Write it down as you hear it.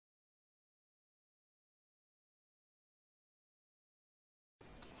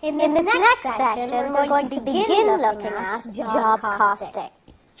In this next session, we're going to begin looking at job costing.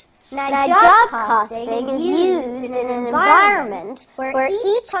 Now, job costing is used in an environment where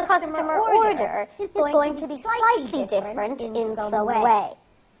each customer order is going to be slightly different in some way.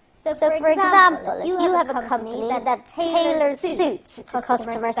 So for example, if you have a company that tailors suits to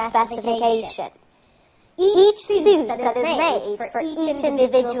customer specification, each suit that is made for each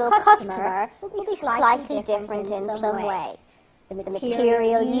individual customer will be slightly different in some way. The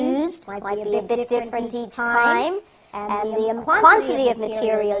material used might be a bit different each time, and the quantity of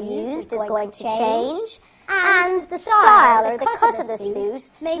material used is going to change, and the style or the cut of the suit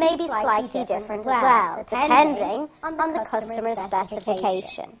may be slightly different as well, depending on the customer's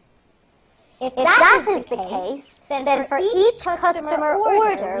specification. If that is the case, then for each customer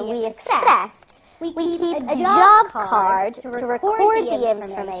order we accept, we keep a job card to record the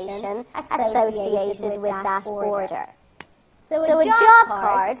information associated with that order. So a job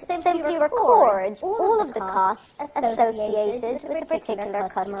card simply records all of the costs associated with a particular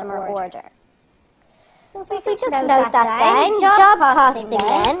customer order. So if we just note that down, job costing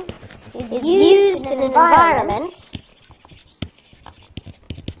then is used in an environment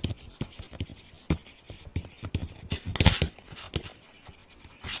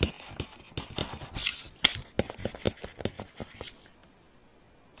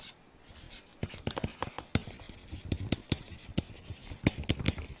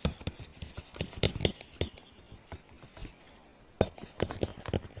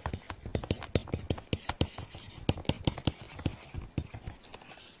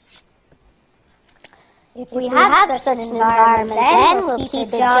If we have such an environment, then we'll keep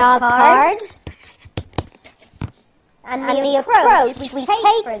a job card. And the approach we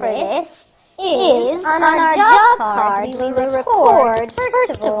take for this is, on our job card, we will record,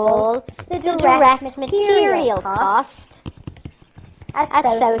 first of all, the direct material cost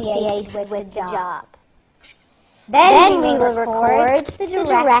associated with the job. Then we will record the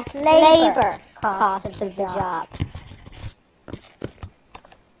direct labor cost of the job.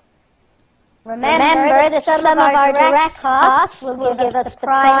 Remember, the sum of our direct costs will give us the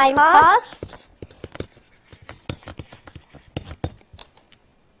prime cost.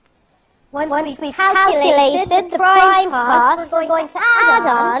 Once we've calculated the prime cost, we're going to add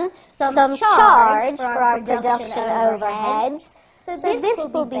on some charge for our production overheads. So this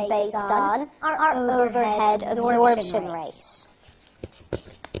will be based on our overhead absorption rate.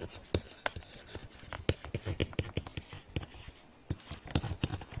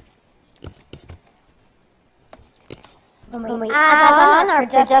 When we add on our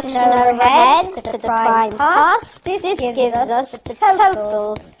production overheads to the prime cost, this gives us the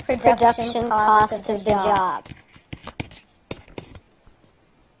total production cost of the job.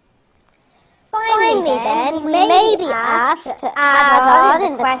 Finally then, we may be asked to add on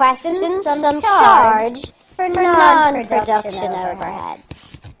in the question some charge for non-production overheads.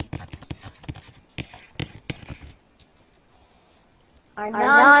 Our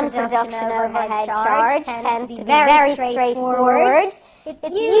non-production overhead charge tends to be very straightforward. It's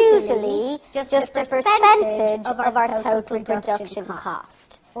usually just a percentage of our total production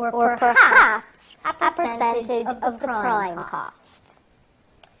cost, or perhaps a percentage of the prime cost.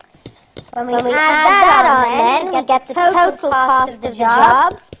 When we add that on, then, we get the total cost of the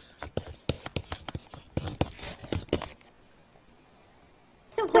job,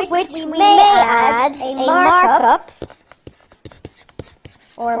 to which we may add a markup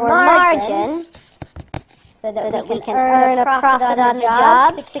or margin, so that we can earn a profit on the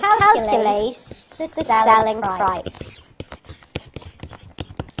job to calculate the selling price.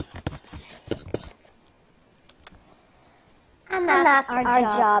 And that's our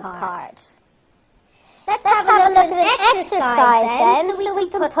job card. Let's have a look at an exercise then, so we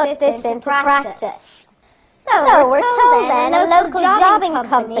can put this into practice. So we're told then a local jobbing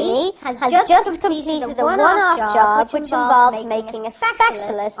company has just completed a one-off job which involved making a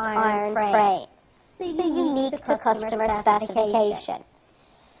specialist iron frame, so unique to customer specification.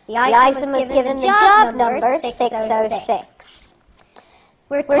 The item was given the job number 606.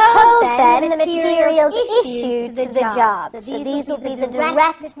 We're told then the materials issued to the job, so these will be the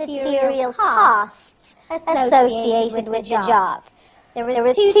direct material costs associated with the job. There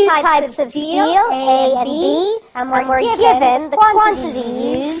was two types of steel, A and B, and we're given the quantity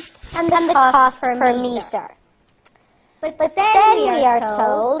used and the cost per meter. But then we are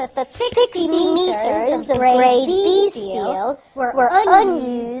told that 60 meters of grade B steel were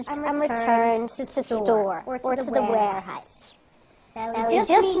unused and returned to store or to the warehouse. Now we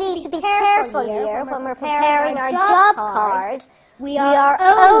just need to be careful here when we're preparing our job card. we are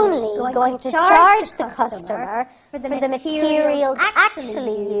only going to charge the customer for the materials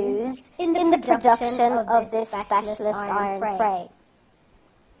actually used in the production of this specialist iron frame.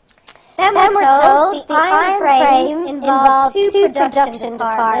 Then we're told the iron frame involved two production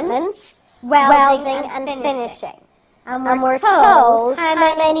departments, welding and finishing. And we're told how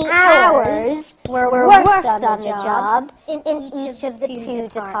many hours were worked on the job in each of the two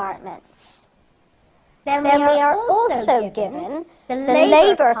departments. Then we are also given the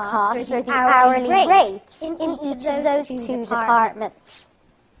labor costs or the hourly rates in each of those two departments.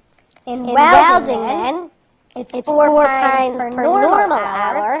 In welding, then, it's £4 per normal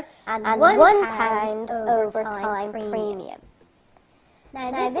hour and £1 overtime premium.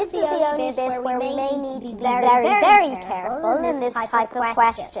 Now, this is the only bit where we may need to be very careful in this type of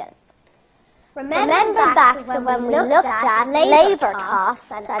question. Remember back to when we looked at labour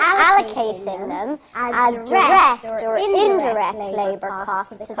costs and allocating them as direct or indirect labour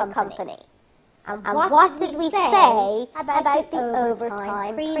costs to the company. And what did we say about the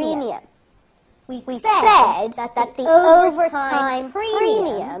overtime premium? We said that the overtime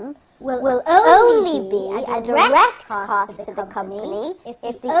premium will only be a direct cost to the company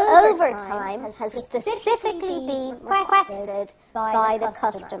if the overtime has specifically been requested by the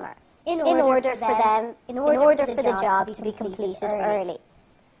customer in order for the job to be completed early.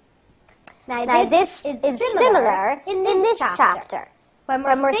 Now this is similar in this chapter. When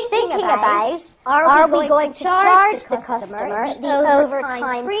we're thinking about are we going to charge the customer the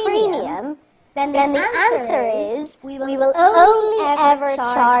overtime premium, then the answer is we will only ever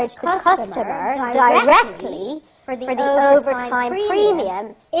charge the customer directly for the overtime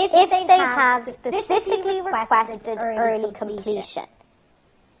premium if they have specifically requested early completion.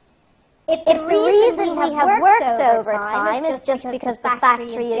 If the reason we have worked overtime is just because the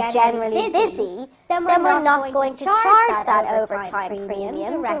factory is generally busy, then we're not going to charge that overtime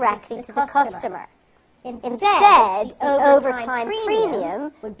premium directly to the customer. Instead, the overtime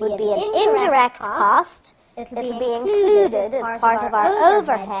premium would be an indirect cost. It'll be included as part of our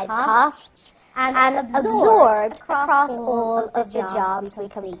overhead costs and absorbed across all of the jobs we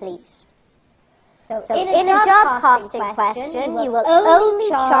complete. So in a job costing question, you will only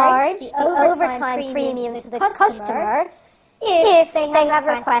charge the overtime premium to the customer if they have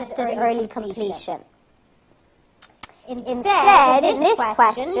requested early completion. Instead, in this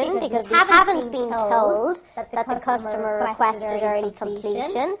question, because we haven't been told that the customer requested early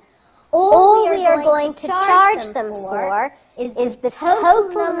completion, all we are going to charge them for is the total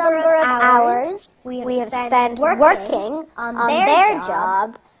number of hours we have spent working on their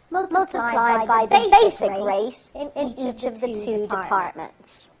job multiplied by the basic rate in each of the two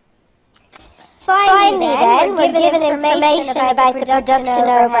departments. Finally then, we're given information about the production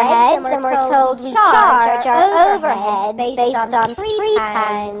overheads and we're told we charge our overheads based on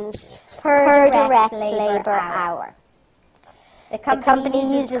 £3 per direct labour hour. The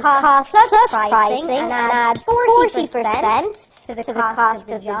company uses cost plus pricing and adds 40% to the cost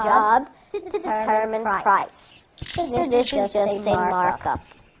of the job to determine price. So this is just a markup.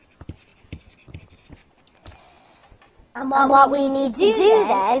 And what we need to do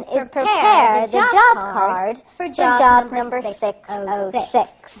then is prepare the job card for job number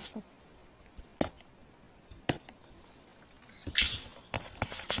 606.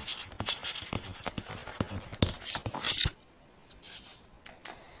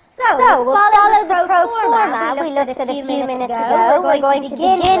 So we'll follow the pro forma we looked at a few minutes ago. We're going to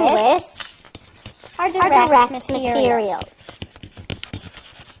begin with our direct materials.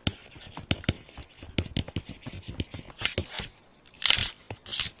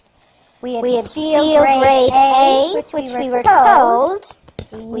 We had steel grade A, which we were told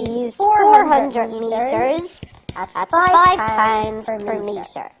we used 400 meters at £5 per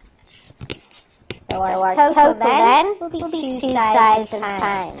meter. So our total then will be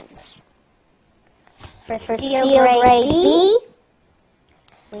 £2,000. For steel grade B,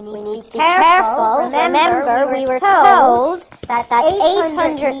 we need to be careful. Remember, we were told that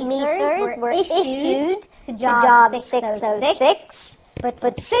 800 meters were issued to job 606. But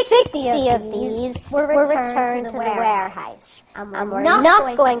 60 of these were returned to the warehouse. And we're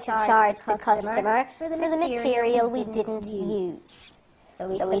not going to charge the customer for the material we didn't use. So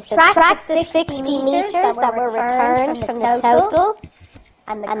we subtract the 60 meters that were returned from the total,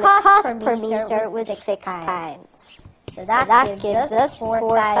 and the cost per meter was £6. So that gives us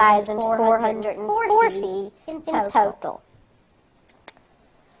 4,440 in total.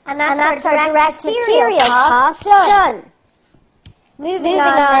 And that's our direct material cost done. Moving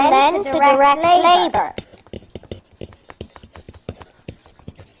on then to direct labour.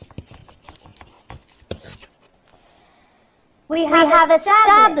 We have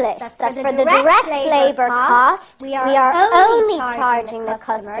established that for the direct labor cost, we are only charging the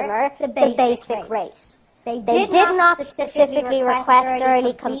customer the basic rate. They did not specifically request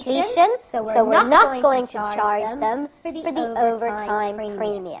early completion, so we're not going to charge them for the overtime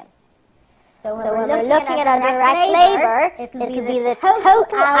premium. So when we're looking at our direct labor, it'll be the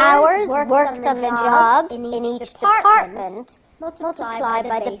total hours worked on the job in each department multiplied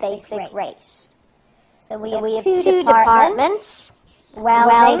by the basic rate. So we have two departments,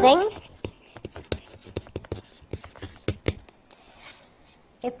 welding.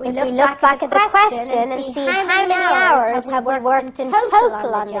 If we look back at the question and see how many hours have we worked in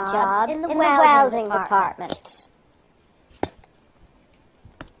total on the job in the welding department.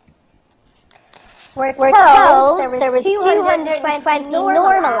 We're told there was 220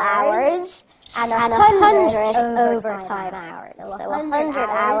 normal hours and 100 overtime hours, so 100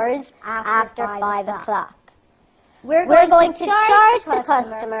 hours after 5 o'clock. We're going to charge the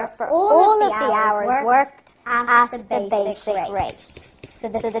customer for all of the hours worked at the basic rate. So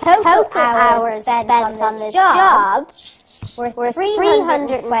the total hours spent on this job were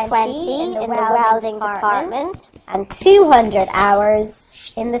 320 in the welding department and 200 hours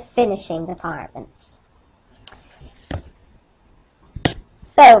in the finishing department.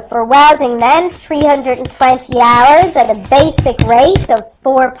 So for welding then, 320 hours at a basic rate of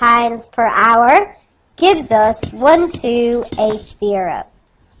 £4 per hour gives us 1280.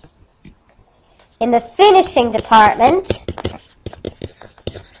 In the finishing department,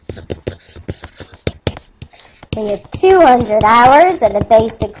 we have 200 hours at a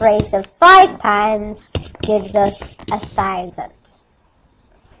basic rate of £5 gives us 1,000.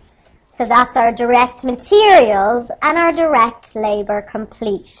 So that's our direct materials and our direct labour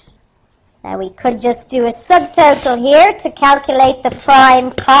complete. Now we could just do a subtotal here to calculate the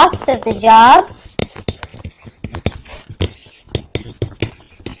prime cost of the job.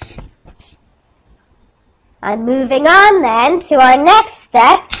 And moving on then to our next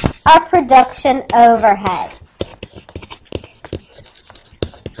step, our production overheads.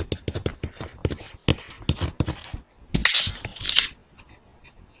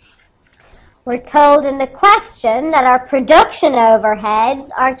 We're told in the question that our production overheads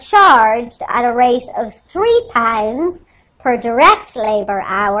are charged at a rate of £3 per direct labour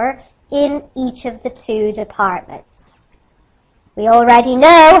hour in each of the two departments. We already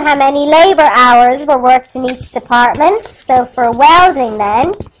know how many labour hours were worked in each department, so for welding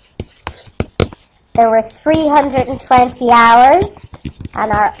then, there were 320 hours,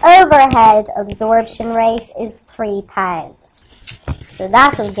 and our overhead absorption rate is £3. So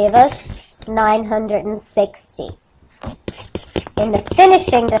that will give us 960. In the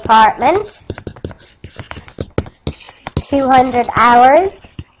finishing department, 200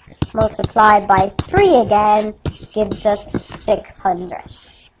 hours multiplied by 3 again gives us 600.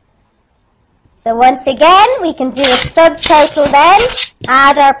 So once again, we can do a subtotal then,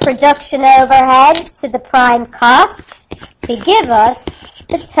 add our production overheads to the prime cost to give us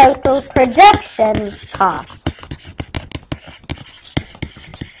the total production cost.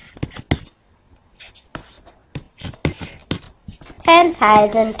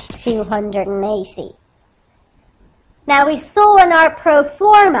 $10,280. Now we saw in our pro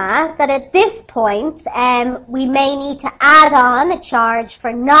forma that at this point we may need to add on a charge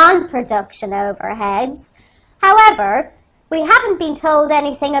for non-production overheads. However, we haven't been told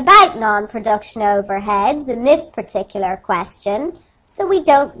anything about non-production overheads in this particular question, so we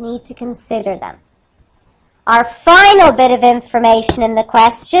don't need to consider them. Our final bit of information in the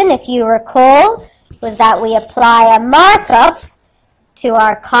question, if you recall, was that we apply a markup to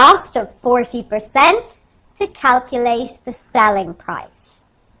our cost of 40% to calculate the selling price.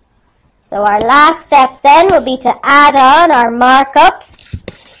 So our last step then will be to add on our markup,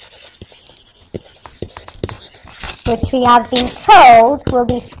 which we have been told will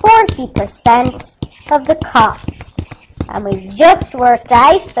be 40% of the cost. And we've just worked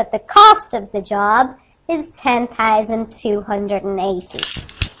out that the cost of the job is $10,280.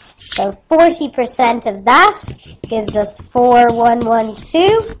 So 40% of that gives us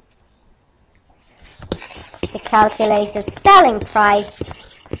 4,112 to calculate a selling price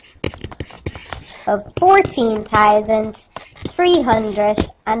of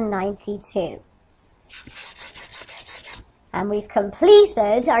 $14,392. And we've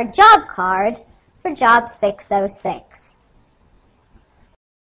completed our job card for job 606.